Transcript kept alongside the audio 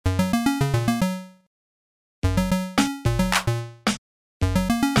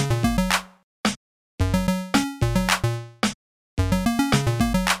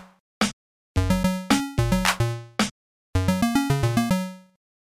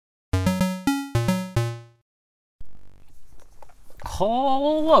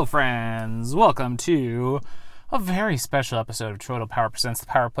Hello, friends. Welcome to a very special episode of Troidal Power Presents the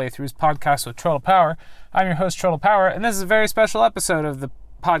Power Playthroughs podcast with Troidal Power. I'm your host, Troidal Power, and this is a very special episode of the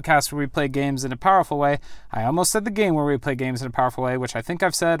podcast where we play games in a powerful way. I almost said the game where we play games in a powerful way, which I think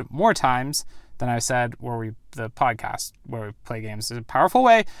I've said more times than I've said the podcast where we play games in a powerful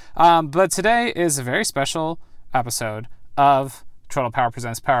way. But today is a very special episode of Troidal Power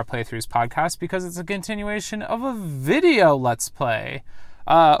Presents Power Playthroughs podcast because it's a continuation of a video Let's Play.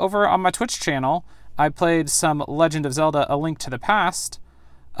 Over on my Twitch channel, I played some Legend of Zelda: A Link to the Past,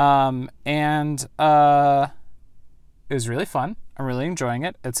 and it was really fun. I'm really enjoying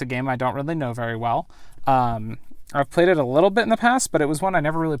it. It's a game I don't really know very well. I've played it a little bit in the past, but it was one I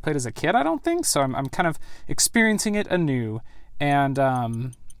never really played as a kid, I don't think, so I'm kind of experiencing it anew. And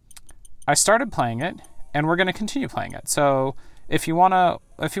I started playing it, and we're going to continue playing it. So if you wanna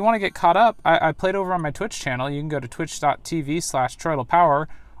get caught up, I played over on my Twitch channel. You can go to twitch.tv/TroidalPower,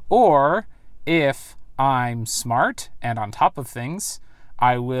 or if I'm smart and on top of things,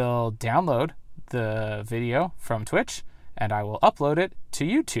 I will download the video from Twitch and I will upload it to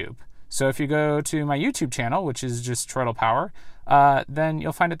YouTube. So if you go to my YouTube channel, which is just Troidal Power, then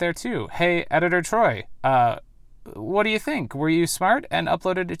you'll find it there too. Hey, Editor Troy, what do you think? Were you smart and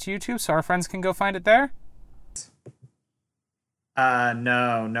uploaded it to YouTube so our friends can go find it there?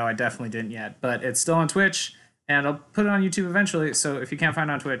 No, I definitely didn't yet, but it's still on Twitch, and I'll put it on YouTube eventually, so if you can't find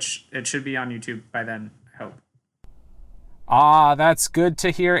it on Twitch, it should be on YouTube by then, I hope. That's good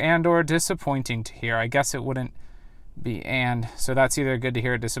to hear and or disappointing to hear. I guess it wouldn't be and, so that's either good to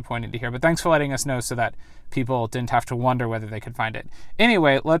hear or disappointing to hear, but thanks for letting us know so that people didn't have to wonder whether they could find it.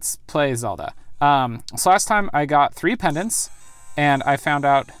 Anyway, let's play Zelda. So last time I got 3 pendants, and I found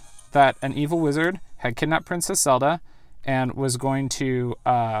out that an evil wizard had kidnapped Princess Zelda and was going to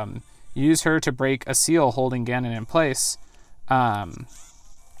use her to break a seal holding Ganon in place. And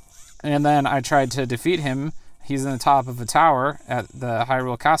then I tried to defeat him. He's in the top of a tower at the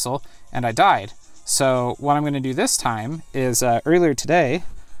Hyrule Castle, and I died. So what I'm going to do this time is, earlier today,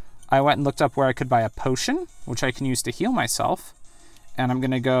 I went and looked up where I could buy a potion, which I can use to heal myself. And I'm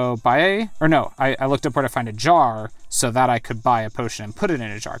going to go buy I looked up where to find a jar so that I could buy a potion and put it in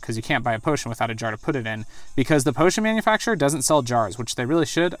a jar, because you can't buy a potion without a jar to put it in, because the potion manufacturer doesn't sell jars, which they really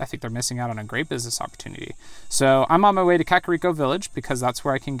should. I think they're missing out on a great business opportunity. So I'm on my way to Kakariko Village because that's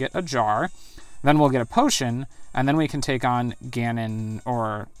where I can get a jar. Then we'll get a potion, and then we can take on Ganon,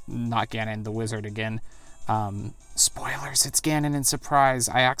 or not Ganon, the wizard again. Spoilers, it's Ganon in Surprise.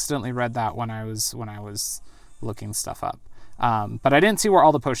 I accidentally read that when I was looking stuff up. But I didn't see where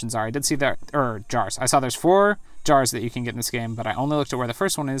all the potions are. I did see jars. I saw there's 4 jars that you can get in this game, but I only looked at where the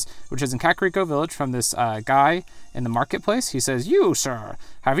first one is, which is in Kakariko Village, from this guy in the marketplace. He says, "You, sir,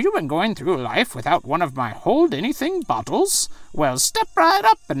 have you been going through life without one of my hold anything bottles? Well, step right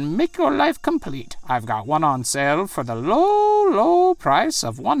up and make your life complete. I've got one on sale for the low price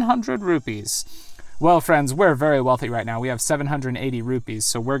of 100 rupees. Well, friends, we're very wealthy right now. We have 780 rupees,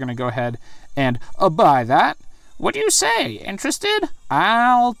 so we're going to go ahead and buy that. What do you say? Interested?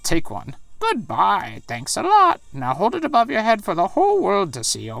 I'll take one. Goodbye. Thanks a lot. Now hold it above your head for the whole world to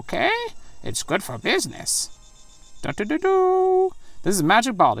see, okay? It's good for business." Do-do-do-do. This is a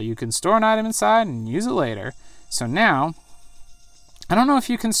magic bottle. You can store an item inside and use it later. So now, I don't know if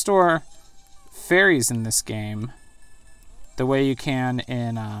you can store fairies in this game the way you can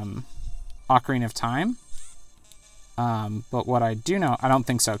in Ocarina of Time. But what I do know, I don't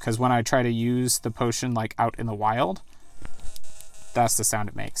think so, because when I try to use the potion like out in the wild, that's the sound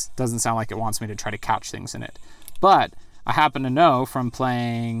it makes. It doesn't sound like it wants me to try to catch things in it. But I happen to know from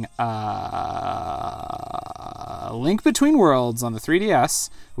playing Link Between Worlds on the 3DS,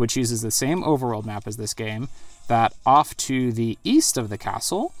 which uses the same overworld map as this game, that off to the east of the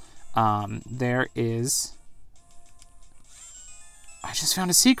castle, there is... I just found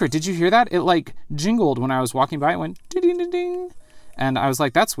a secret. Did you hear that? It like jingled when I was walking by. It went ding-ding-ding-ding. And I was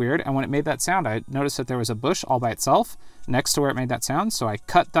like, that's weird. And when it made that sound, I noticed that there was a bush all by itself next to where it made that sound. So I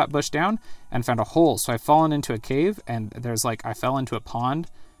cut that bush down and found a hole. So I've fallen into a cave, and I fell into a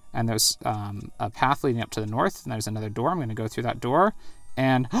pond, and there's a path leading up to the north, and there's another door. I'm going to go through that door,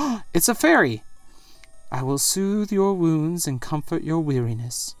 and it's a fairy. "I will soothe your wounds and comfort your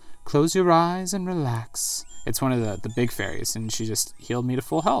weariness. Close your eyes and relax." It's one of the big fairies, and she just healed me to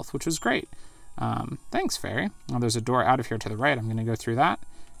full health, which was great. Thanks, fairy. Well, there's a door out of here to the right. I'm going to go through that,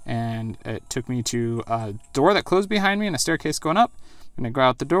 and it took me to a door that closed behind me and a staircase going up. I'm going to go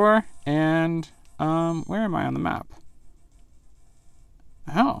out the door, and where am I on the map?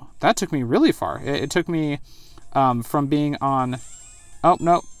 Oh, that took me really far. It took me from being on... Oh,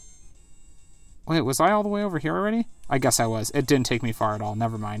 no. Wait, was I all the way over here already? I guess I was. It didn't take me far at all.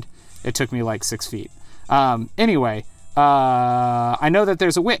 Never mind. It took me like 6 feet. Anyway, I know that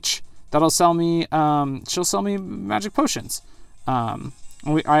there's a witch that'll sell me, she'll sell me magic potions. I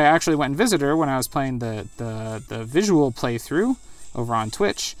actually went and visited her when I was playing the visual playthrough over on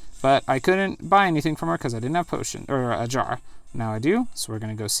Twitch, but I couldn't buy anything from her because I didn't have potion, or a jar. Now I do, so we're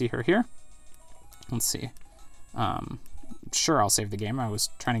going to go see her here. Let's see. Sure, I'll save the game. I was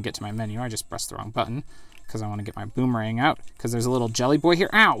trying to get to my menu. I just pressed the wrong button because I want to get my boomerang out because there's a little jelly boy here.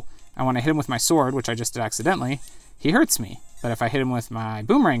 Ow! And when I hit him with my sword, which I just did accidentally, he hurts me. But if I hit him with my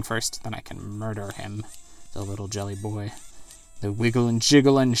boomerang first, then I can murder him. The little jelly boy. The wiggle and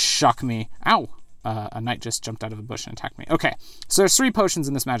jiggle and shock me. Ow! A knight just jumped out of a bush and attacked me. Okay, so there's 3 potions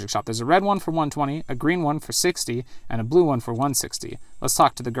in this magic shop. There's a red one for 120, a green one for 60, and a blue one for 160. Let's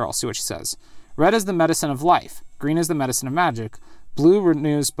talk to the girl, see what she says. Red is the medicine of life. Green is the medicine of magic. Blue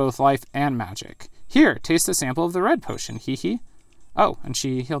renews both life and magic. Here, taste a sample of the red potion. Hee hee. Oh, and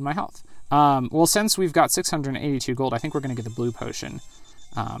she healed my health. Well, since we've got 682 gold, I think we're going to get the blue potion.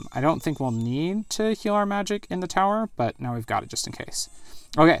 I don't think we'll need to heal our magic in the tower, but now we've got it just in case.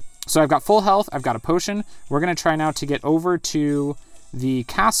 Okay, so I've got full health. I've got a potion. We're going to try now to get over to the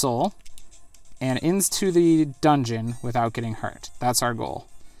castle and into the dungeon without getting hurt. That's our goal.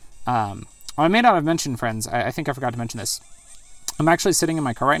 I may not have mentioned, friends. I think I forgot to mention this. I'm actually sitting in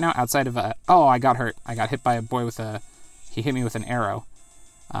my car right now outside of a... Oh, I got hurt. I got hit by a boy with a... He hit me with an arrow.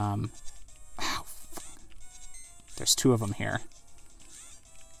 Ow, there's 2 of them here.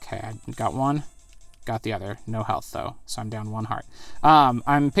 Okay, I got one. Got the other. No health, though, so I'm down 1 heart.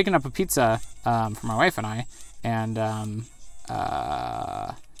 I'm picking up a pizza for my wife and I, and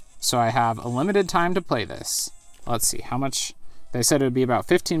so I have a limited time to play this. Let's see, how much... They said it would be about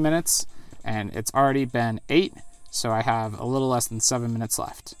 15 minutes, and it's already been 8, so I have a little less than 7 minutes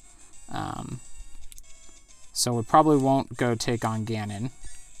left. So we probably won't go take on Ganon,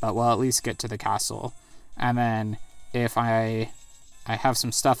 but we'll at least get to the castle. And then if I have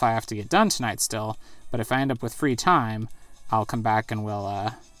some stuff I have to get done tonight still, but if I end up with free time, I'll come back and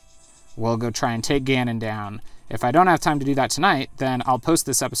we'll go try and take Ganon down. If I don't have time to do that tonight, then I'll post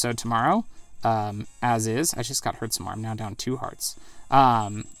this episode tomorrow, as is. I just got hurt some more. I'm now down 2 hearts.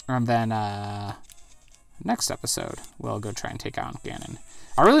 And then next episode, we'll go try and take out Ganon.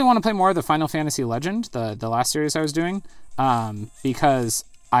 I really want to play more of the Final Fantasy Legend, the last series I was doing, because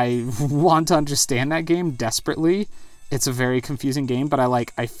I want to understand that game desperately. It's a very confusing game, but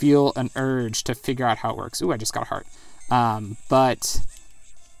I feel an urge to figure out how it works. Ooh, I just got a heart. But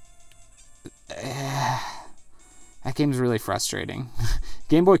that game's really frustrating.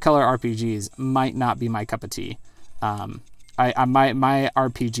 Game Boy Color RPGs might not be my cup of tea. My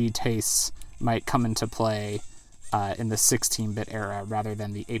RPG tastes might come into play in the 16-bit era rather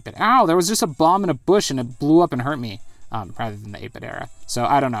than the 8-bit. Ow, there was just a bomb in a bush and it blew up and hurt me. Rather than the 8-bit era. So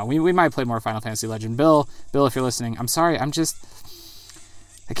I don't know. We might play more Final Fantasy Legend. Bill, if you're listening, I'm sorry. That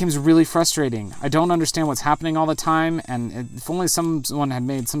game's really frustrating. I don't understand what's happening all the time, and if only someone had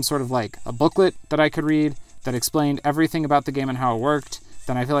made some sort of a booklet that I could read that explained everything about the game and how it worked,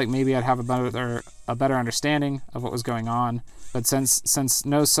 then I feel like maybe I'd have a better understanding of what was going on. But since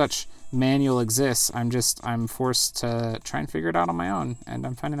no such manual exists, I'm forced to try and figure it out on my own, and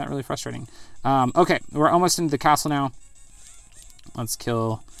I'm finding that really frustrating. Okay, we're almost into the castle now. Let's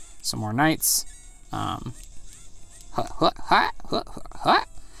kill some more knights. I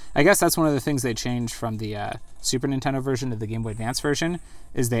guess that's one of the things they changed from the Super Nintendo version to the Game Boy Advance version,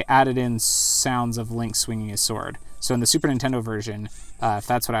 is they added in sounds of Link swinging his sword. So in the Super Nintendo version, if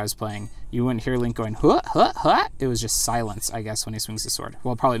that's what I was playing, you wouldn't hear Link going, huh, huh, huh. It was just silence, I guess, when he swings his sword.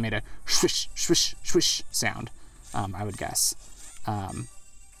 Well, it probably made a swish, swish, swish sound, I would guess.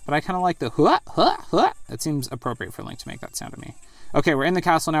 But I kind of like the huh, huh, huh. It seems appropriate for Link to make that sound to me. Okay, we're in the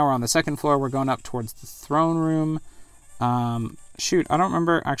castle now. We're on the 2nd floor. We're going up towards the throne room. Shoot, I don't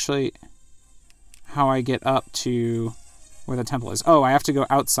remember actually how I get up to where the temple is. Oh, I have to go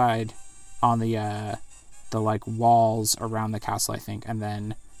outside on the walls around the castle, I think, and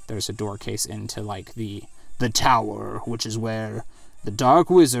then there's a door case into the tower, which is where the Dark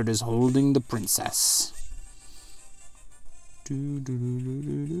Wizard is holding the princess. Is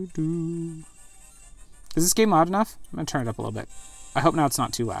this game loud enough? I'm gonna turn it up a little bit. I hope now it's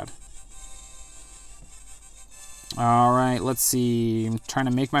not too loud. All right, let's see. I'm trying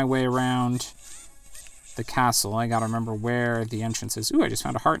to make my way around the castle. I gotta remember where the entrance is. Ooh, I just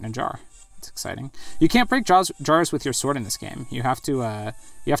found a heart in a jar. That's exciting. You can't break jars with your sword in this game. You have to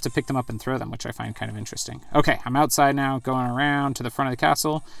pick them up and throw them, which I find kind of interesting. Okay, I'm outside now, going around to the front of the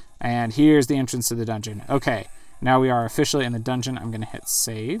castle, and here's the entrance to the dungeon. Okay, Now we are officially in the dungeon. I'm going to hit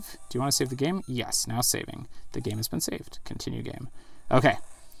save. Do you want to save the game? Yes, now saving. The game has been saved. Continue game. Okay.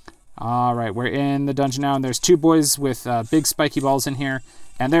 All right, we're in the dungeon now, and there's 2 boys with big spiky balls in here,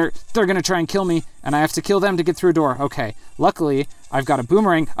 and they're going to try and kill me, and I have to kill them to get through a door. Okay, luckily, I've got a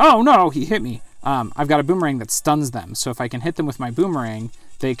boomerang. Oh, no, he hit me. I've got a boomerang that stuns them, so if I can hit them with my boomerang,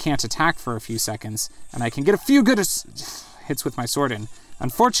 they can't attack for a few seconds, and I can get a few good hits with my sword in.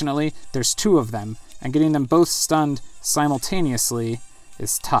 Unfortunately, there's 2 of them, and getting them both stunned simultaneously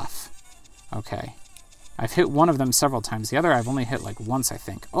is tough. Okay. I've hit one of them several times. The other I've only hit like once, I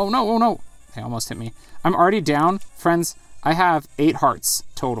think. Oh no. They almost hit me. I'm already down. Friends, I have 8 hearts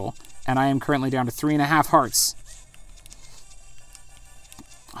total, and I am currently down to 3.5 hearts.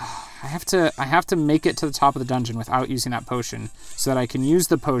 I have to make it to the top of the dungeon without using that potion so that I can use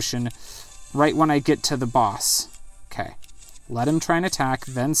the potion right when I get to the boss. Okay. Let him try and attack,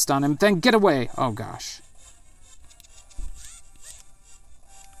 then stun him, then get away. Oh gosh.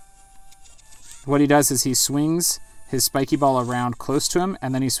 What he does is he swings his spiky ball around close to him,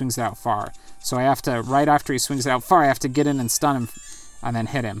 and then he swings it out far. So I have to, right after he swings it out far, I have to get in and stun him, and then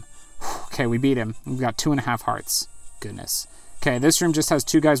hit him. Okay, we beat him. We've got 2.5 hearts. Goodness. Okay, this room just has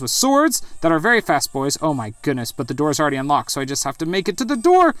 2 guys with swords that are very fast boys. Oh my goodness, but the door's already unlocked, so I just have to make it to the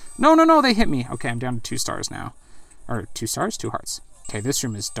door. No, they hit me. Okay, I'm down to 2 stars now. Or 2 stars? 2 hearts. Okay, this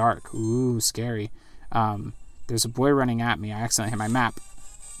room is dark. Ooh, scary. There's a boy running at me. I accidentally hit my map.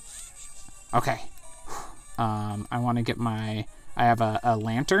 Okay. I want to get I have a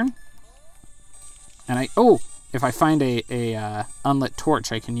lantern. And if I find a unlit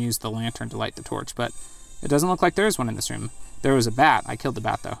torch, I can use the lantern to light the torch. But it doesn't look like there is one in this room. There was a bat. I killed the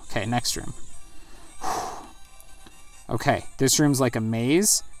bat, though. Okay, next room. Okay, this room's like a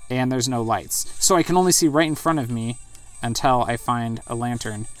maze, and there's no lights. So I can only see right in front of me until I find a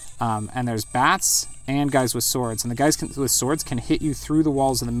lantern. And there's bats and guys with swords. And the guys with swords can hit you through the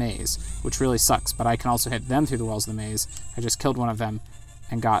walls of the maze, which really sucks. But I can also hit them through the walls of the maze. I just killed one of them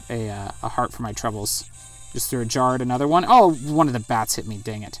and got a heart for my troubles. Just threw a jar at another one. Oh, one of the bats hit me.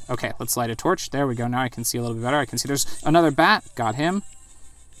 Dang it. Okay, let's light a torch. There we go. Now I can see a little bit better. I can see there's another bat. Got him.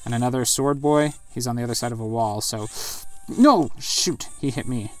 And another sword boy. He's on the other side of a wall, so... No! Shoot! He hit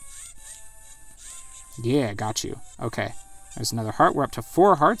me. Yeah, got you. Okay. There's another heart. We're up to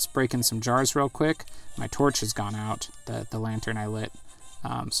 4 hearts. Breaking some jars real quick. My torch has gone out. The lantern I lit.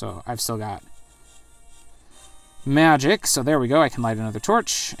 So I've still got magic. So there we go. I can light another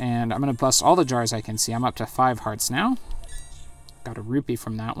torch. And I'm going to bust all the jars I can see. I'm up to 5 hearts now. Got a rupee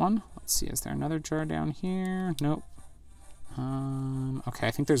from that one. Let's see. Is there another jar down here? Nope. Okay,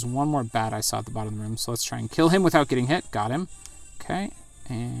 I think there's one more bat I saw at the bottom of the room. So let's try and kill him without getting hit. Got him. Okay.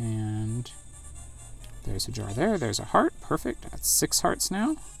 And... there's a jar there. There's a heart. Perfect. That's 6 hearts now.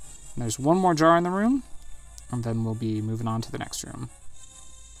 And there's one more jar in the room. And then we'll be moving on to the next room.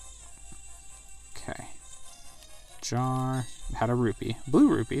 Okay. Jar. Had a rupee. Blue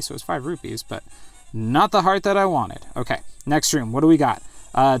rupee, so it's 5 rupees, but not the heart that I wanted. Okay. Next room. What do we got?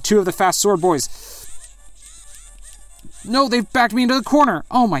 2 of the fast sword boys. No, they've backed me into the corner.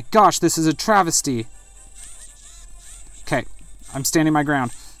 Oh my gosh, this is a travesty. Okay. I'm standing my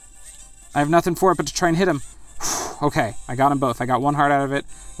ground. I have nothing for it but to try and hit him. Okay, I got them both. I got 1 heart out of it.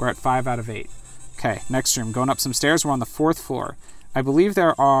 We're at 5 out of 8. Okay, next room. Going up some stairs. We're on the 4th floor. I believe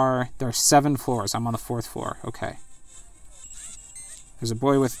there are 7 floors. I'm on the 4th floor. Okay. There's a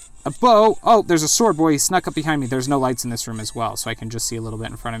boy with a bow. Oh, there's a sword boy. He snuck up behind me. There's no lights in this room as well, so I can just see a little bit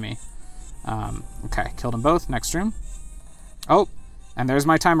in front of me. Okay, killed them both. Next room. Oh, and there's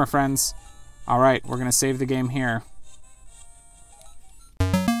my timer, friends. All right, we're going to save the game here.